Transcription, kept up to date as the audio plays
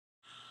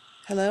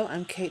Hello,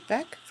 I'm Cate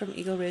Beck from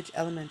Eagle Ridge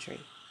Elementary.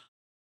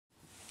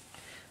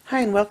 Hi,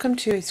 and welcome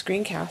to a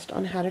screencast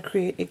on how to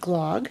create a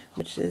glog,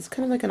 which is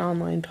kind of like an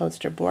online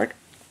poster board.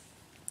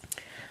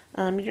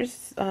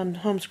 Yours on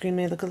home screen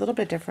may look a little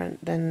bit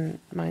different than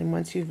mine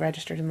once you've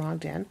registered and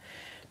logged in,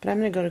 but I'm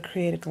going to go to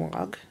create a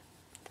glog.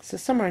 So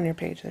somewhere on your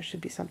page there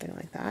should be something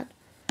like that.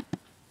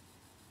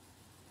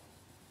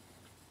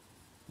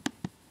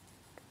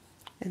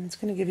 And it's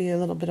going to give you a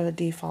little bit of a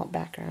default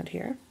background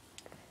here.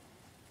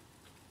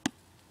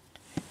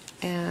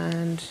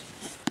 And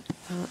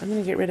I'm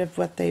going to get rid of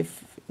what they've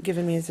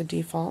given me as a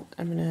default.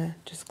 I'm going to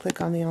just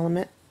click on the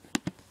element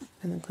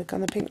and then click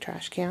on the pink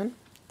trash can.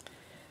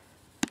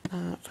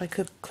 If I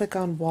could click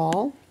on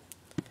wall,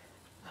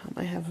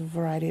 I have a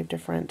variety of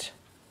different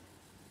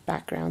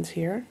backgrounds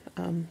here,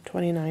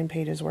 29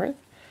 pages worth.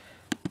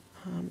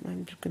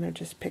 I'm going to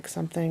just pick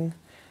something.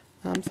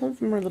 Some of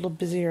them are a little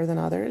busier than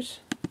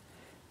others,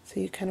 so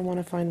you kind of want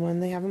to find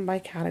one. They have them by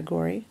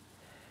category,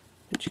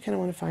 but you kind of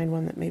want to find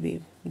one that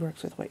maybe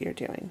works with what you're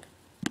doing.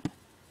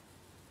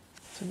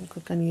 So I'm going to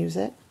click on use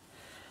it.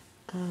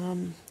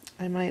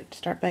 I might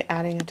start by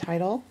adding a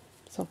title,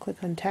 so I'll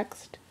click on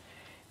text,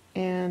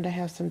 and I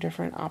have some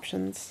different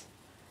options.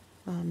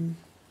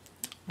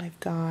 I've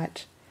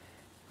got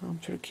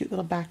sort of cute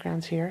little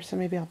backgrounds here, so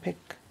maybe I'll pick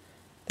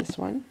this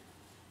one.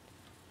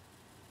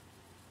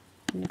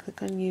 I'm going to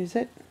click on use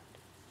it,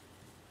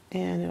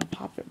 and it'll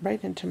pop it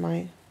right into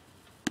my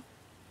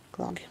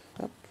glog.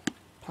 Oh,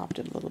 popped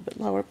it a little bit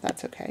lower, but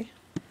that's okay.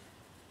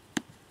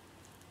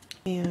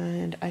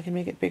 And I can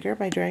make it bigger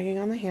by dragging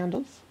on the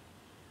handles.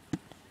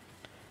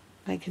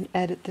 I can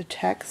edit the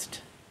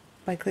text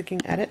by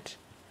clicking edit.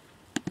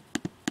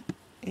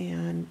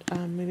 And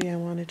maybe I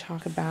want to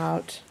talk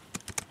about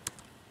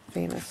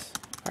famous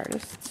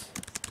artists.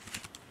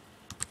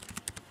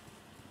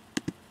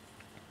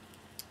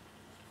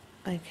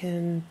 I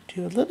can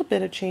do a little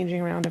bit of changing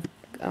around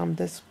of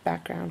this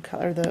background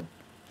color, the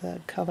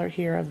color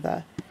here of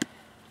the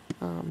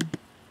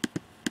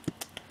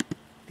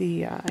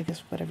I guess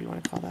whatever you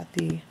want to call that,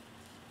 the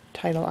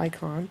title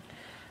icon.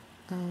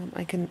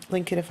 I can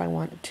link it if I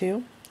wanted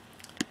to.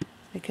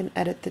 I can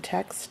edit the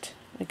text.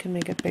 I can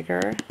make it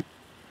bigger.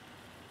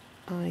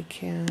 I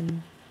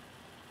can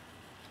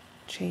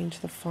change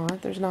the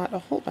font. There's not a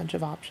whole bunch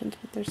of options,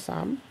 but there's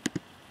some.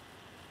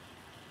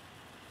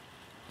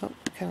 Oh,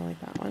 I kind of like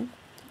that one.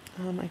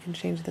 I can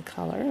change the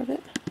color of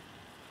it.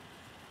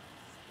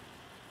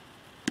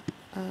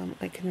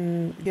 I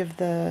can give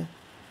the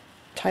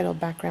title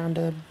background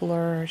a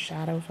blur or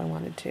shadow if I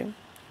wanted to.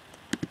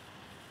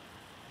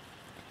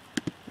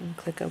 And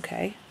click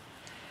OK.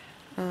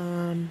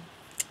 I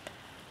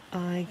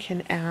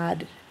can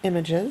add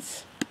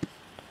images.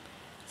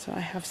 So I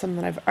have some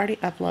that I've already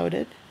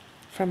uploaded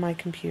from my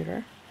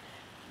computer,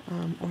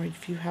 or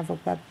if you have a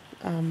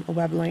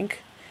web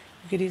link,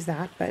 you could use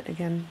that. But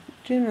again,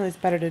 generally it's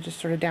better to just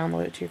sort of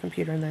download it to your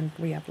computer and then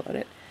re-upload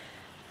it.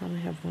 I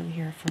have one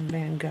here from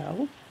Van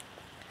Gogh.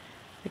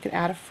 I could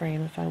add a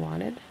frame if I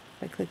wanted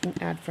by clicking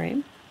Add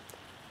Frame.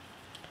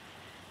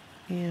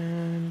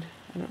 And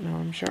I don't know,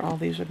 I'm sure all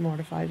these would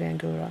mortify Van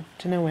Gogh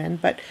to no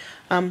end, but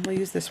we'll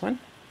use this one.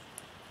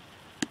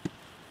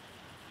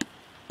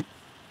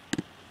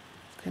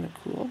 It's kind of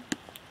cool.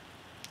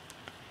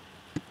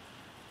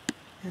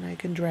 And I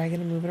can drag it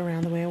and move it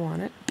around the way I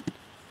want it.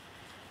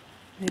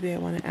 Maybe I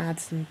want to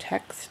add some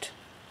text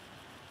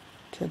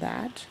to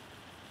that.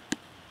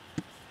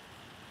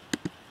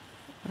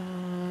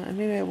 And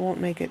maybe I won't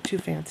make it too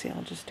fancy.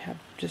 I'll just have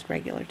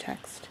regular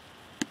text.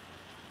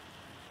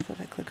 So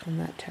if I click on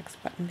that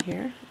text button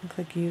here and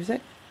click use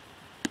it,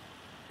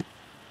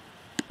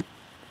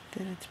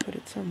 then it's put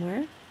it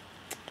somewhere.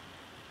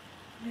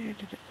 Where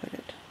did it put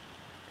it?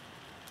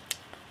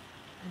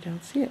 I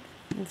don't see it.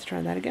 Let's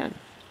try that again.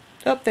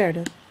 Oh, there it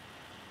is.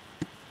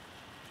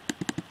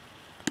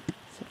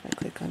 So if I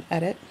click on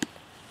edit,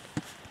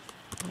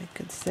 I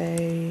could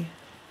say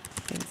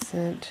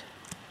Vincent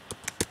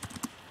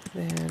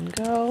Van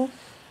Gogh.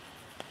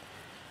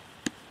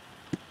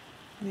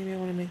 Maybe I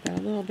want to make that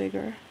a little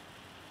bigger.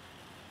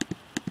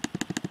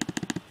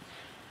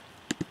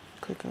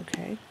 Click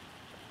OK.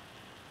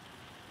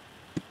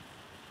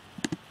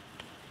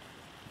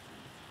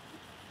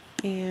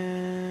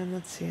 And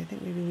let's see, I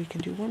think maybe we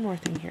can do one more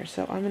thing here.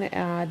 So I'm going to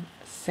add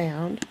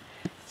sound.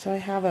 So I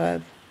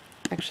have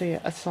actually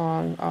a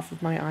song off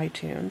of my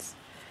iTunes.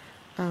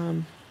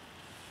 So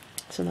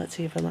let's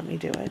see if it'll let me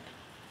do it.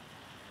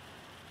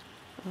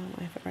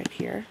 I have it right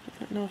here. I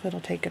don't know if it'll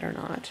take it or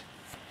not.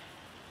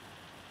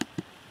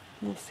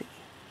 We'll see.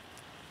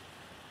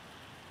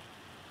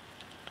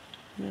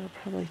 And I'll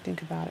probably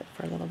think about it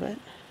for a little bit.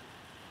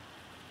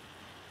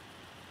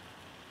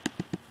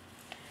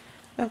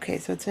 Okay,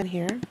 so it's in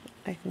here.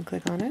 I can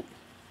click on it.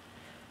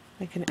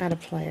 I can add a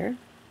player.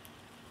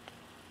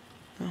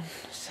 Oh,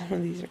 some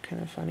of these are kind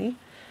of funny.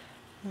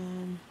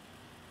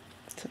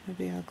 So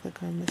maybe I'll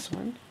click on this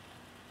one.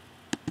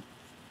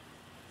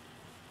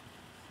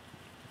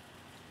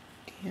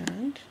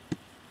 And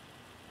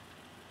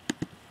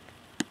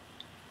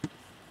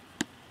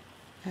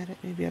add it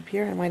maybe up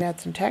here. I might add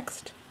some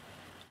text.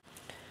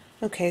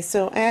 Okay,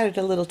 so I added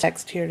a little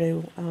text here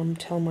to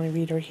tell my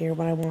reader here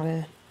what I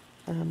wanted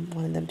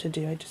them to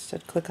do. I just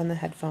said click on the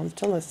headphones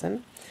to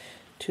listen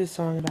to a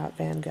song about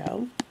Van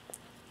Gogh.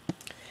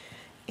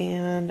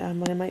 And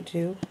what I might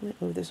do, I'm going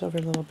to move this over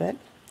a little bit,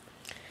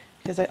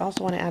 because I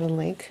also want to add a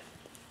link,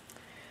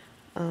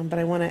 but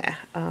I want to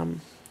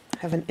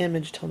have an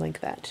image to link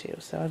that to.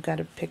 So I've got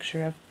a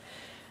picture of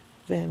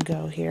Van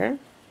Gogh here,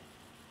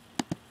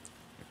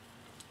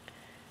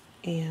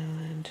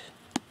 and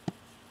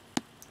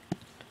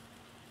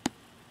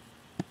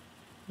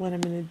what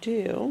I'm going to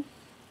do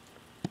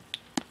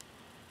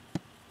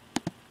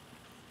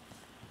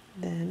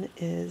then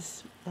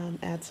is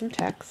add some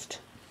text.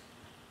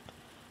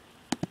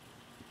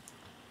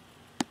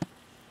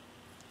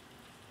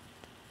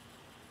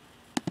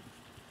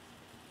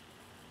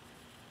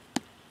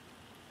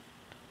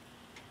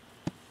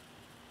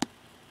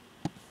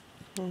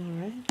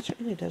 Alright, it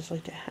certainly does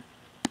like to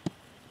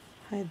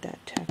hide that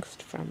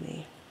text from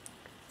me.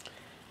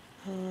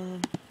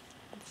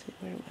 Let's see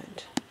where it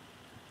went.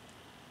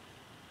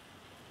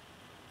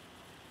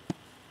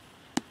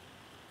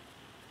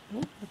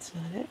 Oh, that's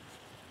not it.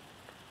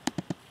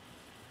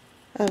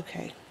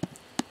 Okay.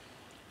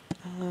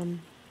 So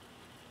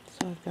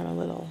I've got a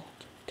little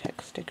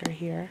text sticker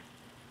here.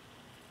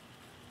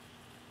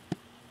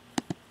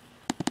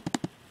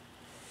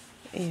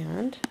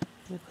 And I'm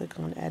going to click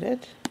on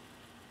Edit.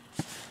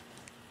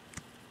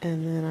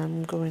 And then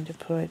I'm going to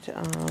put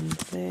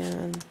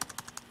Van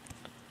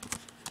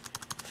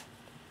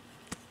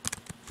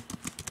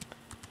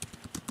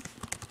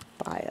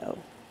bio.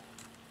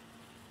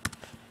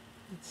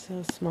 It's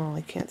so small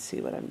I can't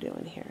see what I'm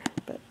doing here,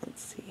 but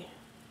let's see.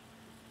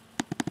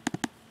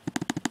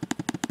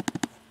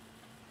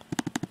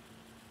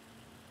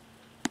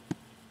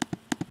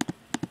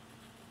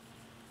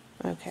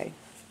 Okay.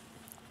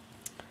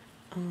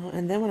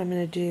 And then what I'm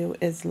going to do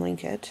is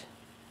link it.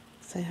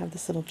 So I have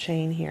this little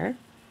chain here.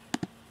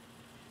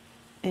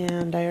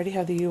 And I already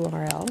have the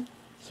URL,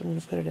 so I'm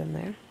going to put it in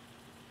there.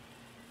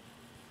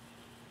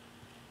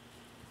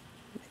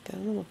 Make that a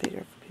little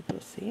bigger for people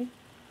to see.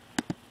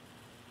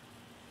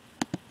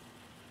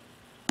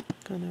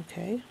 Going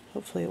okay.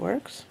 Hopefully it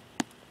works.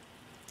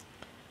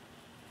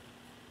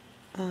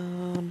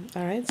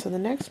 Alright, so the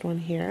next one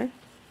here,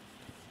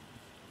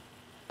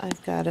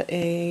 I've got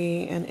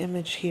an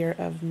image here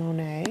of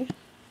Monet,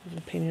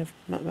 a painting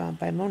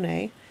by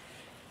Monet.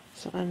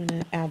 So I'm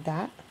going to add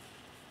that.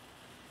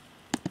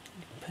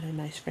 Put a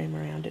nice frame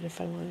around it if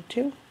I wanted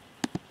to.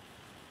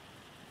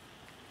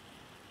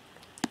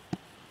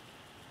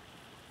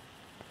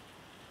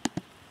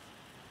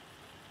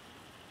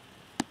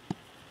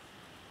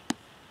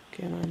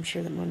 Again, I'm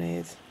sure that Monet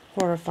is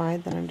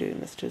horrified that I'm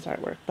doing this to his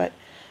artwork, but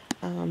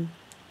so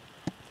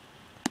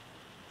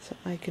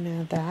I can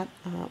add that.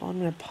 I'm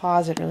going to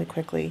pause it really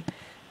quickly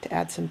to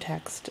add some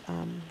text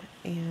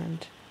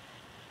and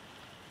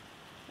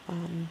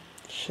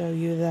show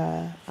you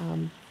the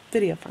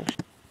video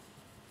function.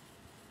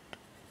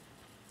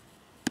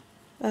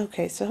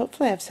 Okay, so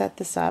hopefully I've set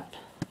this up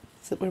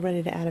so that we're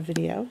ready to add a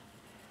video.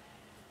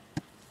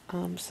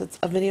 So it's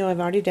a video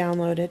I've already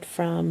downloaded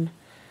from,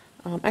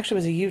 actually it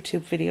was a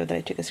YouTube video that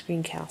I took a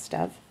screencast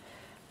of,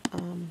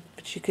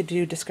 but you could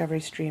do Discovery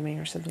streaming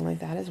or something like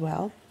that as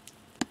well.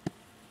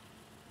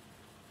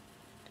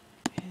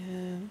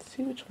 And let's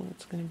see which one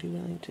it's going to be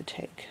willing to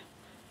take.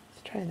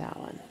 Let's try that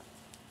one.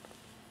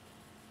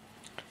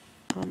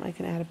 I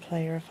can add a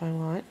player if I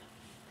want.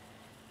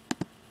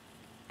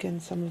 Again,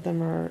 some of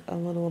them are a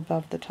little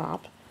above the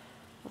top.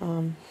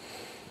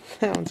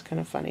 That one's kind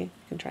of funny. You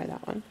can try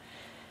that one.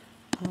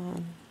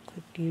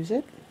 Click Use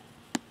It.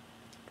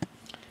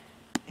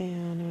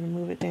 And I'm going to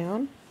move it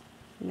down,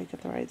 make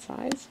it the right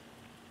size.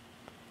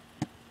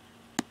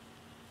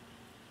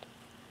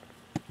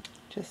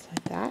 Just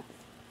like that.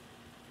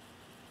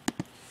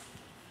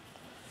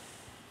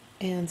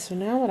 And so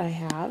now what I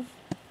have,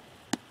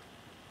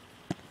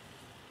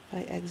 if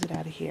I exit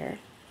out of here,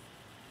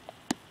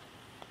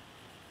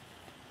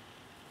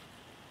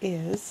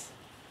 is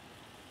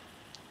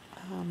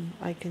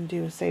I can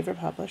do a save or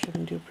publish. I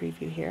can do a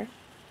preview here.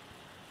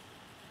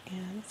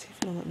 And let's see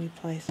if it'll let me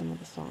play some of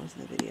the songs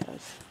in the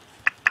videos.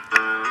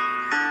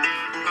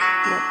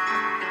 Yep.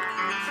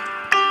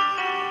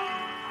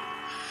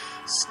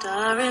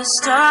 Starry,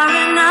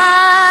 starry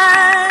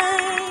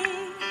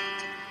night.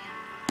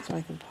 So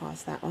I can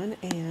pause that one,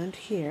 and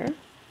here,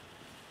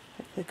 if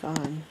I click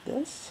on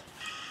this,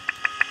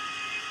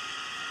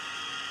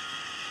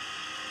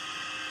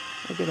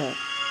 I get a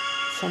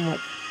somewhat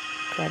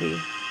cruddy,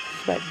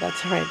 but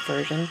that's the right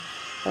version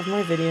of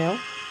my video.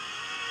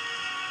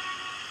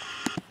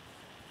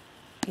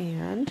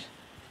 And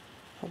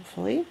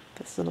hopefully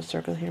this little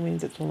circle here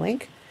means it's a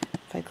link.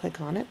 If I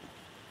click on it,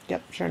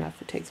 yep, sure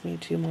enough, it takes me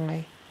to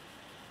my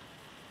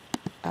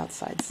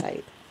outside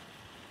site.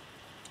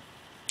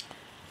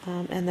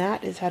 And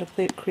that is how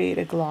to create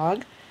a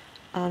glog.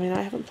 I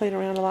haven't played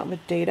around a lot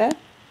with data,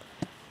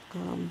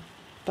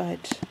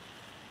 but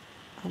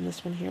on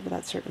this one here, but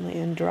that's certainly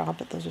in draw,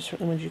 but those are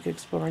certainly ones you could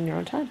explore in your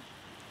own time.